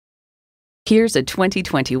Here's a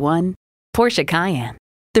 2021 Porsche Cayenne.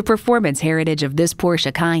 The performance heritage of this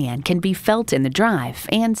Porsche Cayenne can be felt in the drive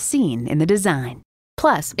and seen in the design.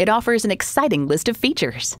 Plus, it offers an exciting list of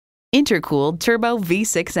features. Intercooled turbo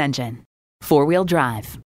V6 engine, four-wheel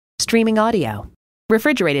drive, streaming audio,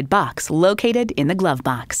 refrigerated box located in the glove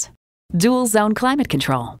box, dual zone climate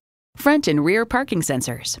control, front and rear parking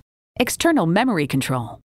sensors, external memory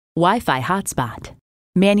control, Wi-Fi hotspot,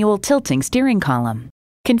 manual tilting steering column,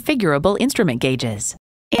 configurable instrument gauges,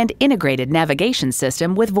 and integrated navigation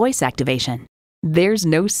system with voice activation. There's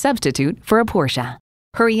no substitute for a Porsche.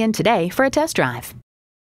 Hurry in today for a test drive.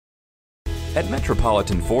 At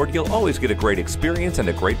Metropolitan Ford, you'll always get a great experience and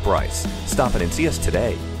a great price. Stop in and see us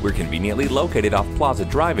today. We're conveniently located off Plaza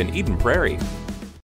Drive in Eden Prairie.